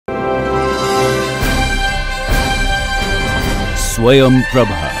Swayam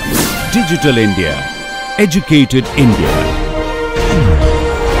Prabha. Digital India. Educated India.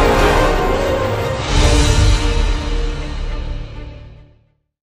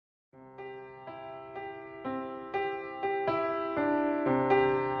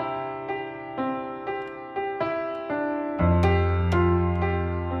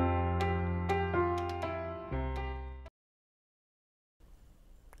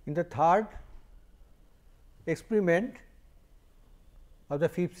 In the third experiment of the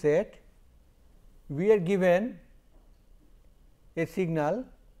fifth set, we are given a signal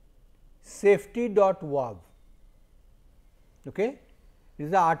safety.wav. Okay. It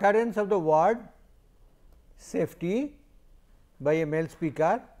is the utterance of the word safety by a male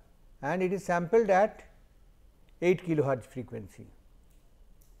speaker, and it is sampled at 8 kilohertz frequency.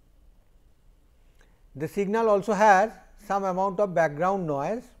 The signal also has some amount of background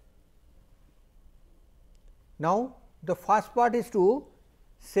noise. Now, the first part is to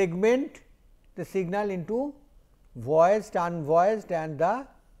segment the signal into voiced, unvoiced and the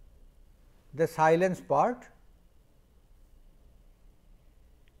silence part,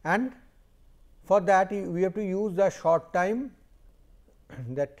 and for that we have to use the short time,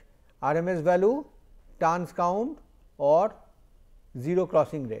 that RMS value, turns count or zero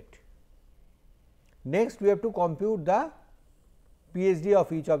crossing rate. Next, we have to compute the PSD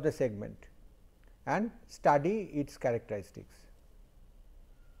of each of the segment and study its characteristics.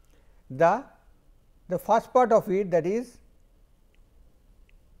 The first part of it, that is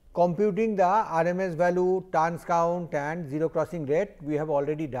computing the RMS value, turns count and zero crossing rate, we have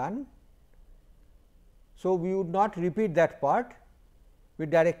already done. So, we would not repeat that part, we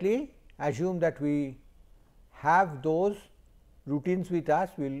directly assume that we have those routines with us,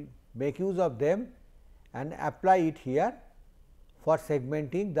 we will make use of them and apply it here for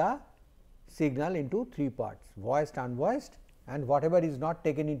segmenting the signal into three parts: voiced, unvoiced, and whatever is not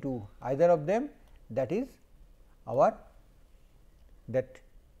taken into either of them, that is our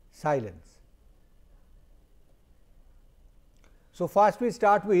silence. So, first we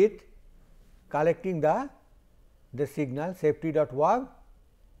start with collecting the signal safety.wav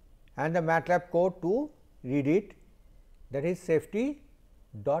and the MATLAB code to read it, that is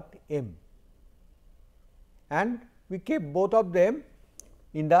safety.m, and we kept both of them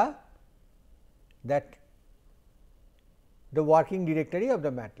in the working directory of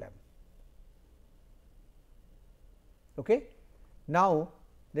the MATLAB. Okay. Now,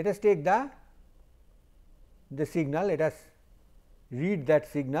 let us take the signal, let us read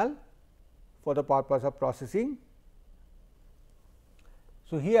that signal for the purpose of processing.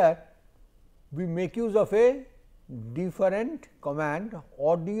 So, here we make use of a different command,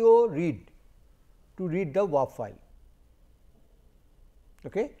 audio read, to read the WAV file,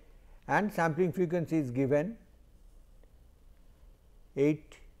 okay, and sampling frequency is given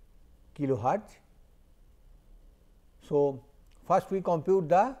 8 kilohertz. So, first we compute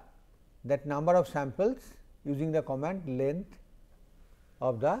that number of samples using the command length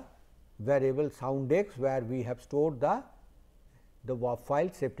of the variable sound x, where we have stored the WAV file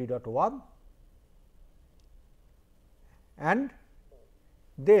safety.wav, and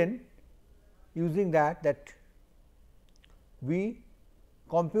then using that we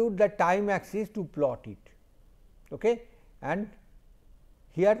compute the time axis to plot it. Okay. And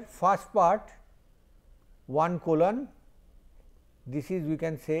here first part 1 colon, this is we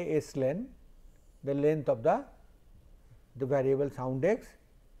can say S length, the length of the variable sound x,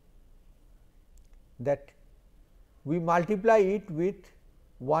 that we multiply it with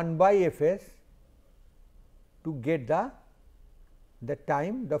 1 by Fs to get the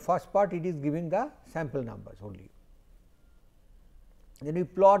time. The first part it is giving the sample numbers only. Then we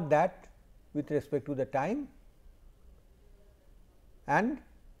plot that with respect to the time, and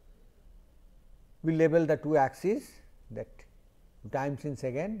we label the two axes, that times in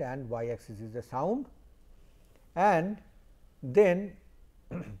second and y axis is the sound, and then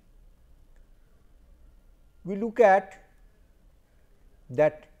we look at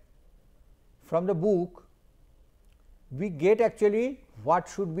that from the book we get actually what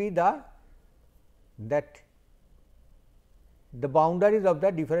should be the boundaries of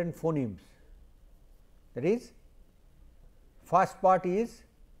the different phonemes. That is, first part is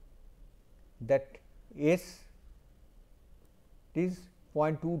that S is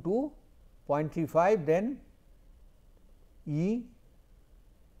 0.2 to 0.35, then E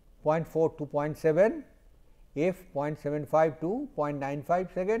 0.4 to 0.7, F 0.75 to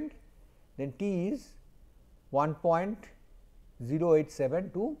 0.95 second, then T is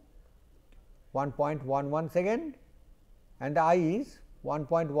 1.087 to 1.11 second, and I is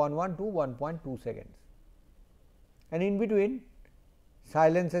 1.11 to 1.2 seconds, and in between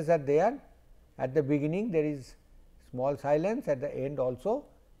silences are there. At the beginning there is small silence, at the end also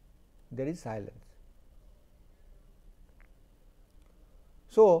there is silence.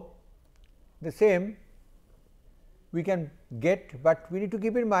 So, the same we can get, but we need to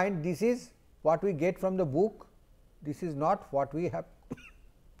keep in mind this is what we get from the book, this is not what we have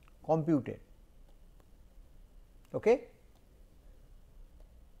computed. Okay.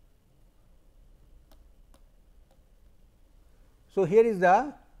 So, here is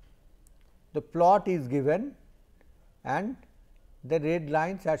the plot is given and the red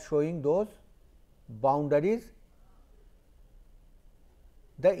lines are showing those boundaries.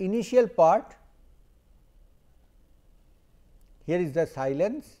 The initial part, here is the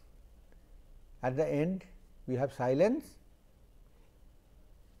silence, at the end we have silence.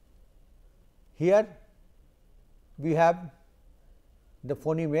 Here we have the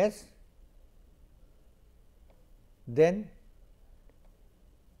phoneme S, then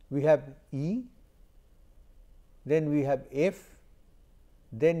we have E, then we have F,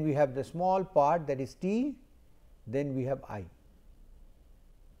 then we have the small part that is T, then we have I.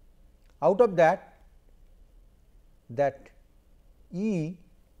 Out of that E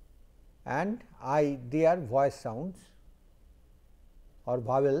and I, they are voice sounds or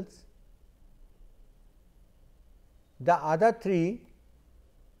vowels. The other three,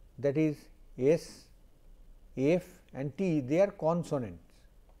 that is S, F and T, they are consonants,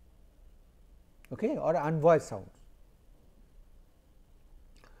 okay, or unvoiced sounds.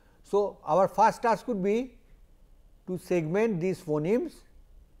 So, our first task would be to segment these phonemes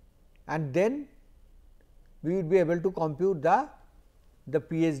and then we will be able to compute the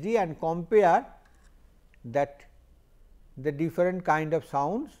PSD and compare that the different kind of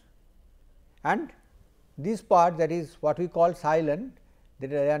sounds, and this part, that is what we call silent,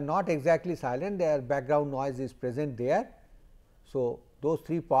 that they are not exactly silent, their background noise is present there. So, those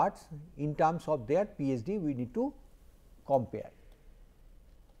three parts in terms of their PSD we need to compare.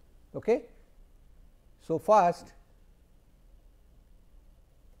 Okay. So, first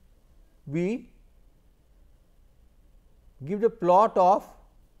we give the plot of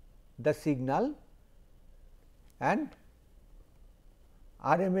the signal and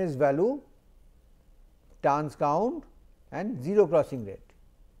RMS value, turns count and zero crossing rate.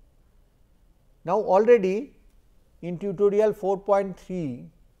 Now, already in tutorial 4.3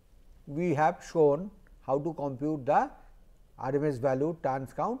 we have shown how to compute the RMS value,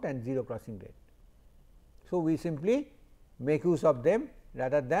 turns count and zero crossing rate. So, we simply make use of them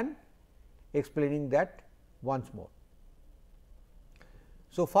rather than explaining that once more.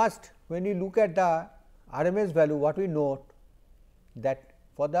 So, first when you look at the RMS value, what we note that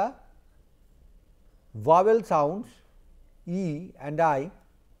for the vowel sounds E and I,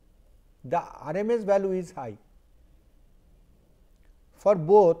 the RMS value is high. For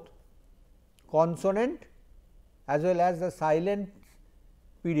both consonant as well as the silent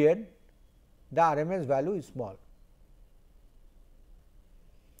period, the RMS value is small.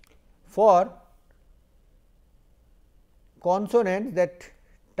 For consonants, that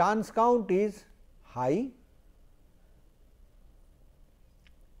turns count is high,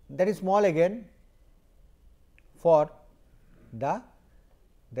 that is small again. For that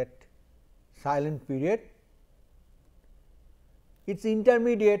silent period, it is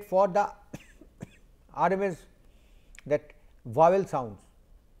intermediate for the RMS, that vowel sounds.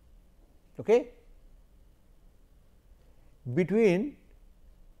 Okay. Between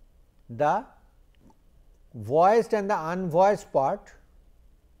the voiced and the unvoiced part,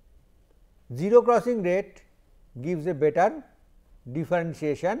 zero crossing rate gives a better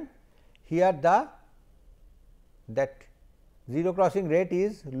differentiation. Here that zero crossing rate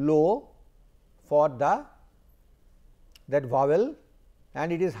is low for that vowel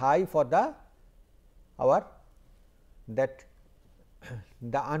and it is high for the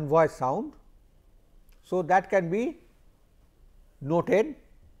unvoiced sound. So, that can be noted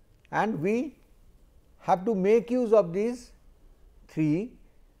and we have to make use of these three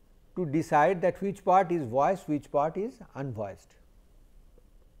to decide that which part is voiced, which part is unvoiced.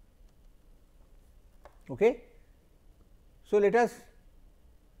 Okay. So, let us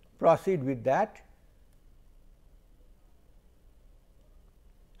proceed with that.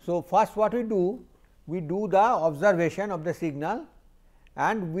 So, first what we do the observation of the signal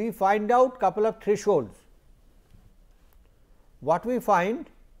and we find out couple of thresholds. What we find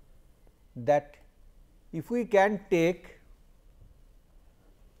that if we can take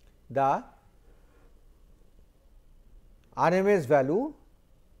the RMS value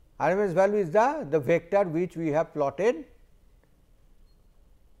is the vector which we have plotted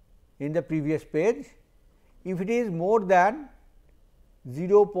in the previous page. If it is more than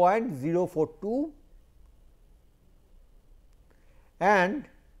 0.042 and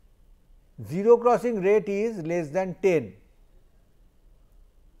zero crossing rate is less than 10,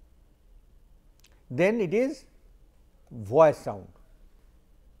 then it is voice sound.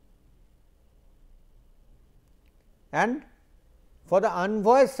 And for the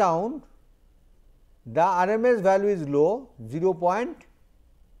unvoiced sound, the RMS value is low,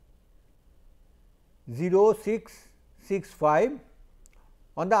 0.0665.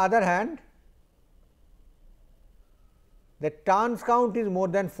 On the other hand, the turns count is more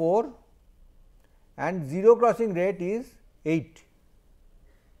than 4 and zero crossing rate is 8.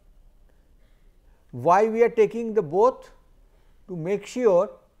 Why we are taking the both? To make sure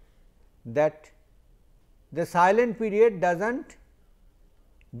that the silent period does not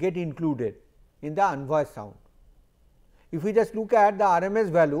get included in the unvoiced sound. If we just look at the RMS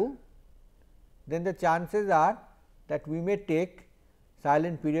value, then the chances are that we may take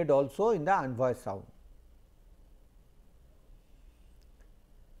silent period also in the unvoiced sound.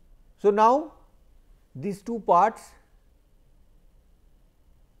 So, now these two parts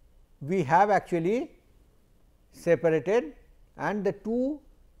we have actually separated, and the two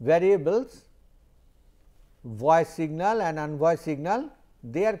variables, voice signal and unvoiced signal,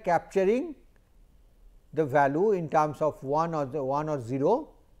 they are capturing the value in terms of 1 or 0.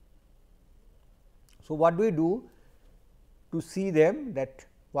 So, what do we do to see them, that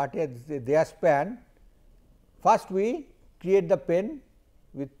what is their span? First we create the pen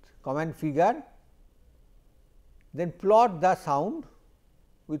with command figure, then plot the sound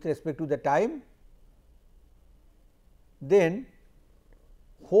with respect to the time, then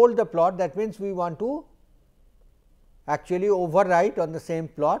hold the plot. That means, we want to actually overwrite on the same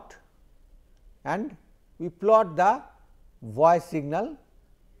plot, and we plot the voice signal.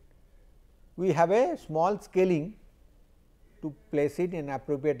 We have a small scaling to place it in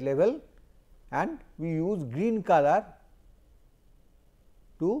appropriate level, and we use green color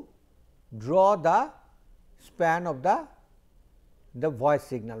to draw the span of the voice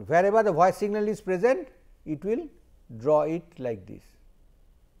signal. Wherever the voice signal is present, it will draw it like this.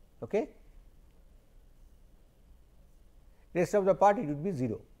 Okay. Rest of the part it would be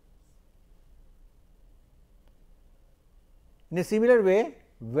 0. In a similar way,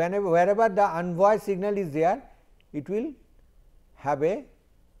 wherever the unvoiced signal is there, it will have a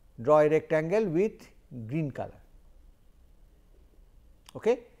draw a rectangle with green color.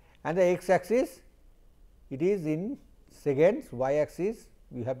 Okay. And the x axis, it is in seconds, y axis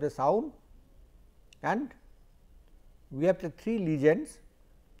we have the sound, and we have the 3 legends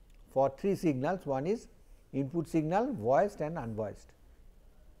for 3 signals. One is input signal, voiced and unvoiced.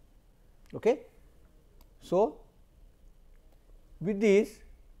 Okay. So, with this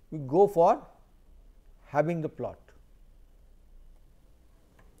we go for having the plot.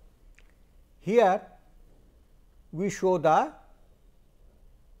 Here we show that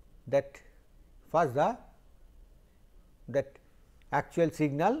first that actual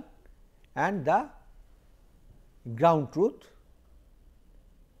signal and the ground truth,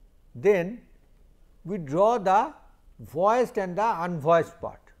 then we draw the voiced and the unvoiced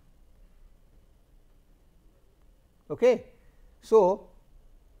part. Okay. So,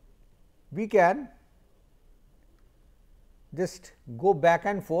 we can just go back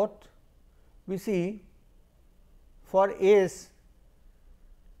and forth. We see for S,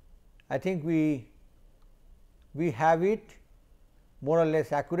 I think we have it more or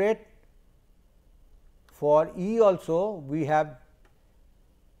less accurate. For E also we have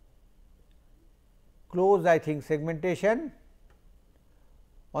close, I think, segmentation.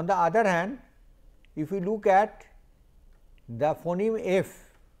 On the other hand, if we look at the phoneme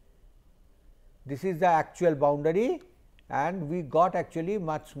F, this is the actual boundary and we got actually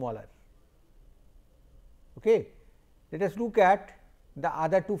much smaller. Okay. Let us look at the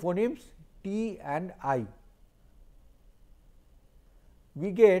other two phonemes T and I.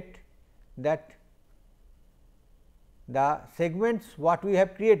 We get that the segments what we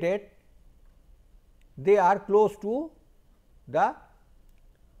have created, they are close to the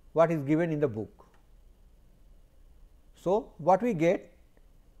what is given in the book. So, what we get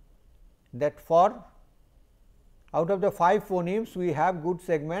that for out of the 5 phonemes we have good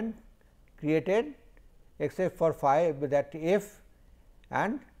segment created except for 5, that F,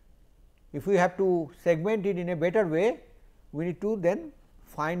 and if we have to segment it in a better way, we need to then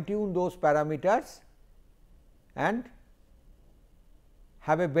fine tune those parameters and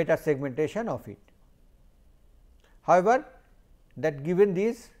have a better segmentation of it. However, that given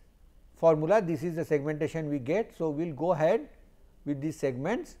this formula, this is the segmentation we get. So, we will go ahead with these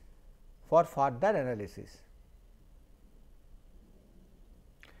segments for further analysis.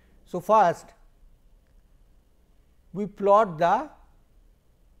 So, first we plot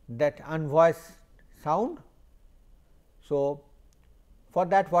that unvoiced sound. So, for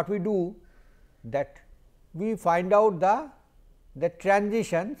that what we do, that we find out the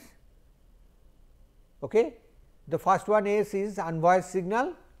transitions. Okay. The first one is unvoiced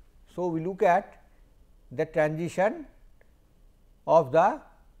signal. So, we look at the transition of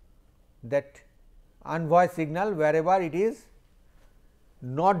that unvoiced signal wherever it is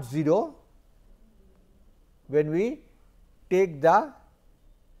not 0, when we take the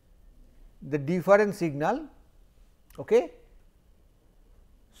different signal. Okay.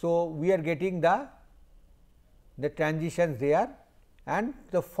 So, we are getting the transitions there, and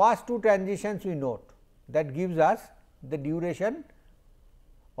the first two transitions we note, that gives us the duration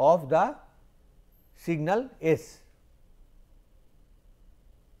of the signal S.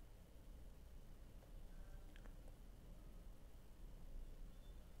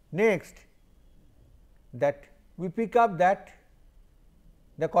 Next, that we pick up the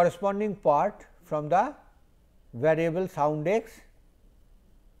corresponding part from the variable sound x,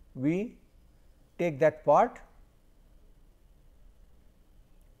 we take that part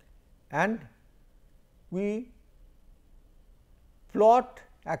and we plot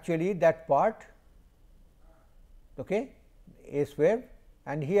actually that part, okay, S wave,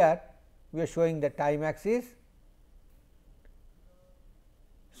 and here we are showing the time axis.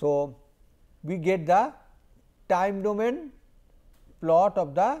 So, we get the time domain plot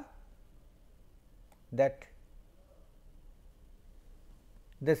of the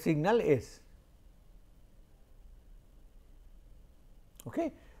signal S.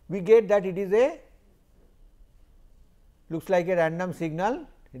 Okay. We get that it is looks like a random signal,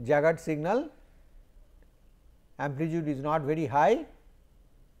 jagged signal, amplitude is not very high,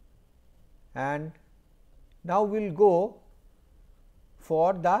 and now we will go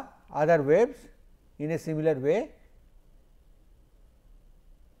for the other waves in a similar way.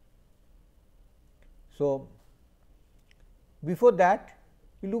 So, before that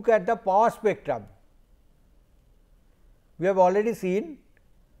we look at the power spectrum. We have already seen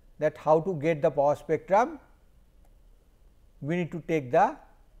that how to get the power spectrum. We need to take the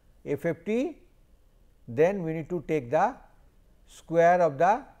FFT, then we need to take the square of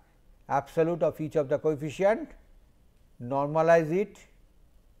the absolute of each of the coefficient, normalize it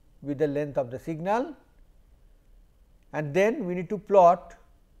with the length of the signal, and then we need to plot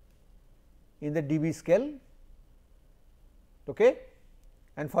in the dB scale, okay.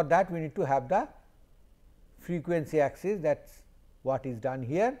 And for that we need to have the frequency axis, that is what is done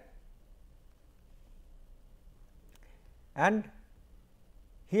here. And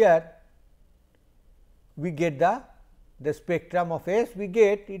here we get the spectrum of S, we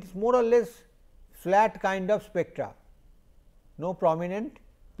get it is more or less flat kind of spectra, no prominent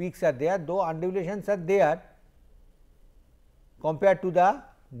peaks are there, though undulations are there compared to the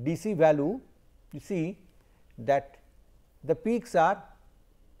DC value. You see that the peaks are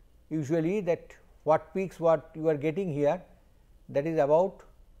usually that what peaks what you are getting here, that is about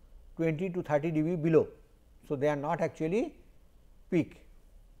 20 to 30 dB below. So, they are not actually peak.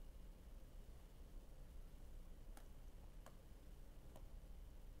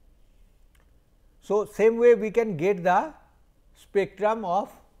 So, same way we can get the spectrum of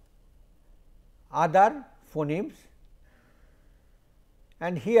other phonemes,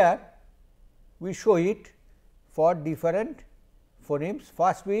 and here we show it for different phonemes.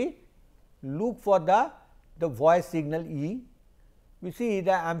 First we look for the voice signal E. We see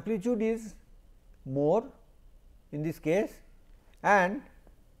the amplitude is more in this case, and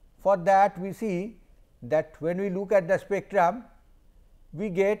for that we see that when we look at the spectrum, we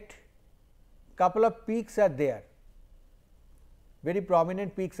get couple of peaks are there, very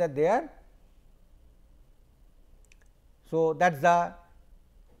prominent peaks are there. So, that is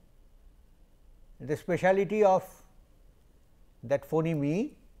the speciality of that phoneme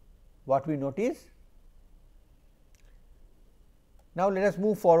E, what we notice. Now, let us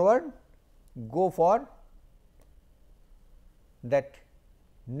move forward, go for that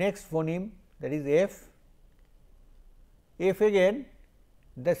next phoneme, that is F. F again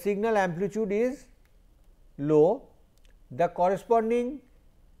the signal amplitude is low, the corresponding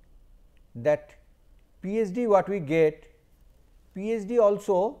that PSD what we get, PSD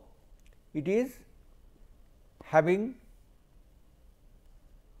also it is having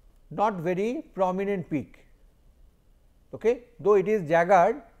not very prominent peak, okay. Though it is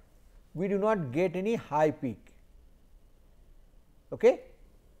jagged, we do not get any high peak, okay.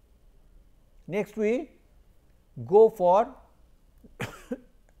 Next we go for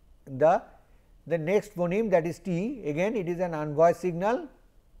the next phoneme, that is T. Again it is an unvoiced signal,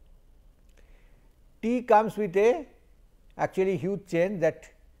 T comes with a actually huge change that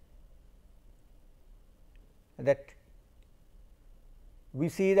we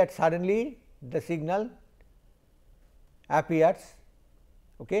see that suddenly the signal appears,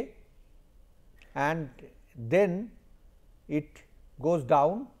 okay, and then it goes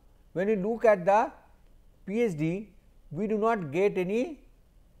down. When you look at the PhD, we do not get any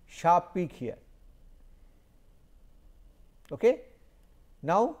sharp peak here. Okay.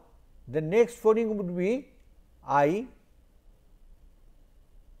 Now, the next phoneme would be I.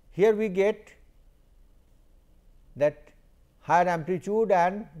 Here we get that higher amplitude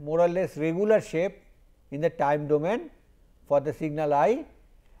and more or less regular shape in the time domain for the signal I,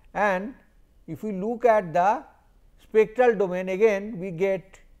 and if we look at the spectral domain, again we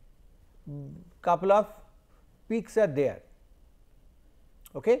get couple of peaks are there.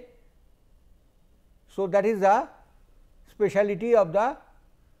 Okay. So, that is the speciality of the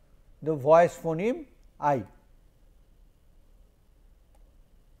voice phoneme I.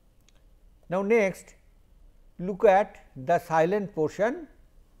 Now, next look at the silent portion.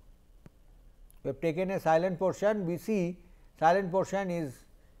 We have taken a silent portion, we see silent portion is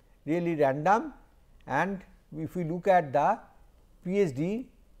really random, and if we look at the PhD,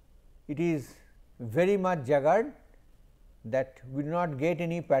 it is very much jagged, that we do not get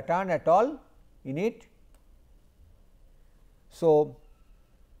any pattern at all in it. So,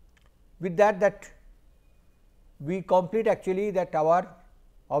 with that we complete actually that our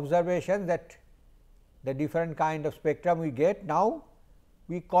observations that the different kind of spectrum we get. Now,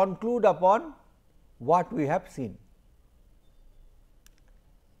 we conclude upon what we have seen.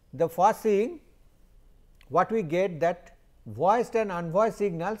 The first thing what we get, that voiced and unvoiced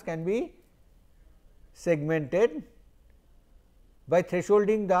signals can be segmented by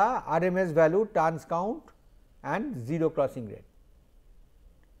thresholding the RMS value, turns count and zero crossing rate.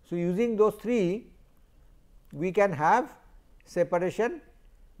 So, using those three we can have separation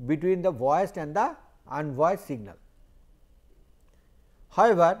between the voiced and the unvoiced signal.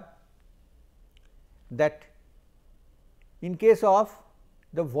 However, that in case of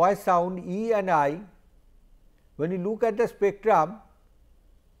the voice sound E and I, when you look at the spectrum,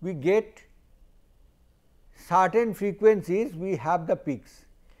 we get certain frequencies, we have the peaks.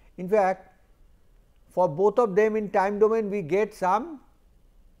 In fact, for both of them in time domain we get some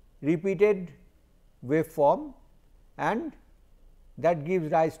repeated waveform, and that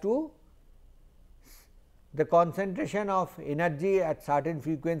gives rise to the concentration of energy at certain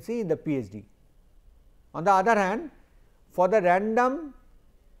frequency in the PhD. On the other hand, for the random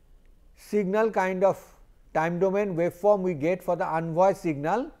signal kind of time domain waveform we get for the unvoiced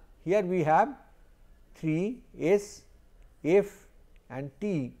signal, here we have 3 S, F and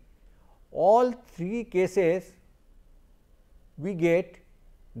T. All three cases we get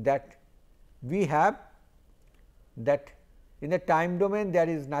that we have that in the time domain there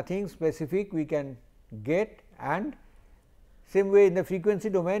is nothing specific we can get, and same way in the frequency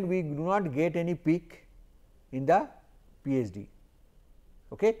domain we do not get any peak in the PhD.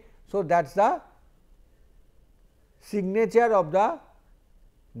 Okay. So, that is the signature of the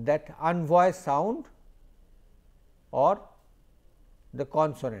that unvoiced sound or the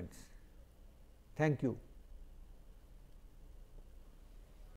consonants. Thank you.